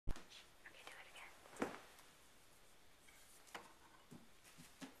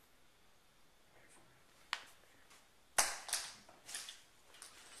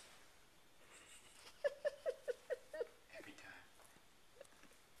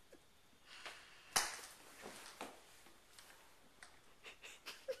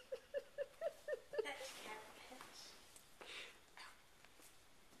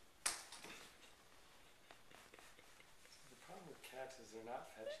is they're not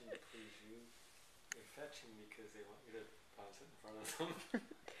fetching to please you. They're fetching because they want you to bounce it in front of them.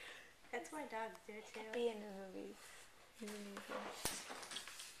 That's why dogs do it too. Be in the movies. He's amazing.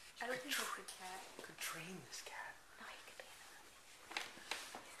 I don't think it's a cat. Could train this cat. No, he could be in the movies.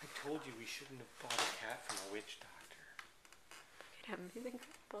 I told you we shouldn't have bought a cat from a witch doctor. Look at him. He's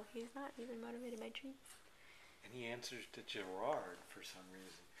incredible. He's not even motivated by dreams. And he answers to Gerard for some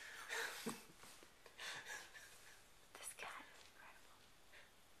reason. This cat is incredible.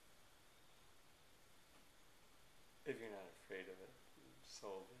 If you're not afraid of it,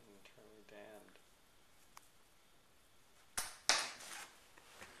 soul internally damned.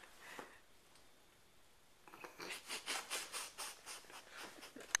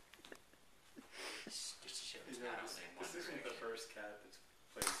 This isn't the first cat that's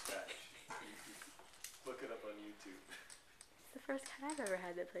played fetch. Look it up on YouTube. It's the first cat I've ever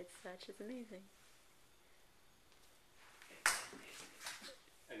had that played fetch. It's amazing.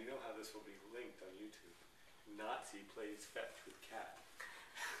 And you know how this will be linked on YouTube. Nazi plays fetch with cat.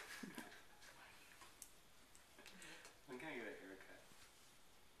 When can I get a haircut?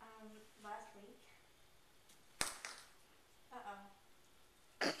 Last week.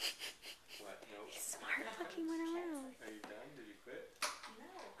 What? Nope. He's smart. Look, he went around. Are you done? Did you quit? No,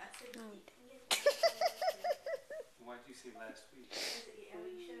 I said Oh. you can get it. Why did you say last week? Yeah,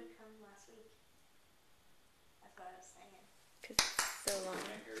 you should have come last week. That's what I was saying. Because it's so long.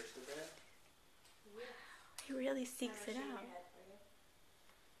 My hair so bad? Yeah. He really seeks it out.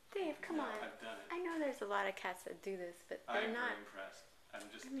 Dave, come No, on. I've done it. I know there's a lot of cats that do this, but they're I'm not. very impressed. I'm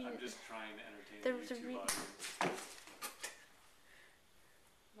just I mean, trying to entertain there the was a YouTube audience.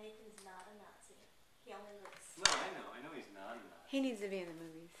 Nathan's not a Nazi. He only looks. No, I know he's not a Nazi. He needs to be in the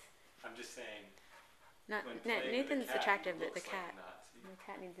movies. I'm just saying. Not when playing with Nathan's a cat, attractive, he but the looks like cat. a Nazi. The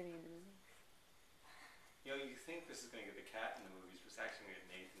cat needs to be in the movies. You know, you think this is going to get the cat in the movies, but it's actually going to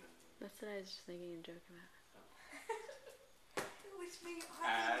get Nathan in the movies. That's what I was just thinking and joking about. It was me.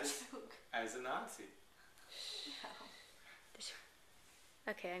 I As a Nazi.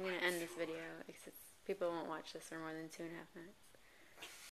 Okay, I'm gonna end this video because people won't watch this for more than 2.5 minutes.